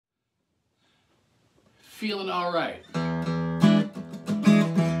Feelin' Alright.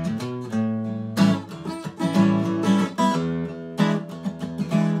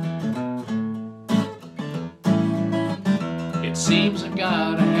 It seems I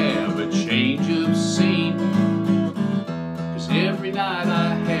gotta have a change of scene, 'cause every night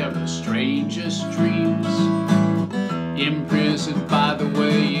I have the strangest dreams, imprisoned by the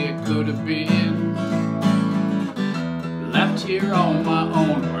way it could have been, left here on my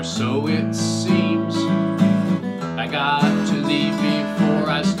own, or so it seems. I got to leave before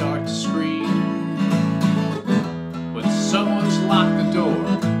I start to scream, but someone's locked the door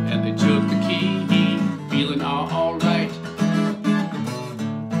and they took the key. Feeling alright.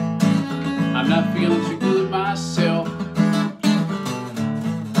 I'm not feeling too good myself.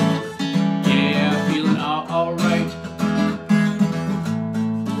 Yeah, feeling alright.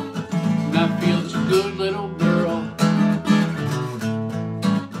 Not feeling too good, little girl.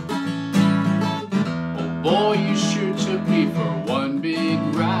 Oh boy, you sure took me for one big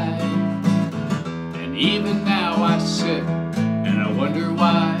ride. And even now I sit and I wonder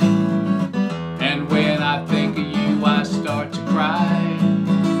why. And when I think of you, I start to cry.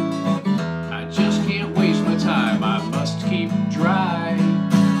 I just can't waste my time, I must keep dry.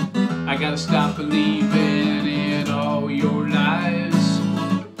 I gotta stop believing in all your lies,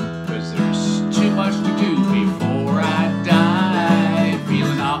 'cause there's too much to do before I die.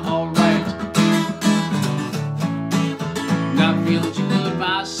 Feeling alright. Not feeling too good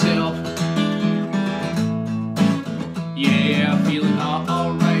myself. Yeah, feeling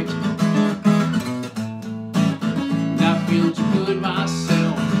alright. Not feeling too good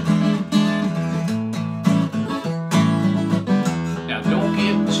myself. Now don't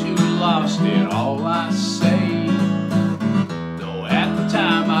get too lost in all I say, though at the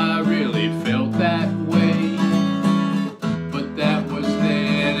time I really felt that way. But that was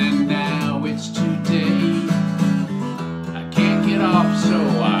then and now it's today. I can't get off, so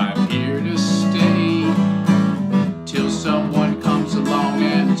I'm here to stay, till someone comes along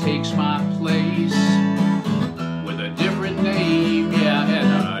and takes my place, with a different name, yeah, and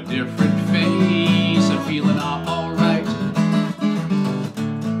a different face. I'm feeling alright.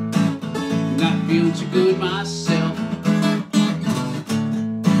 Not feeling too good myself.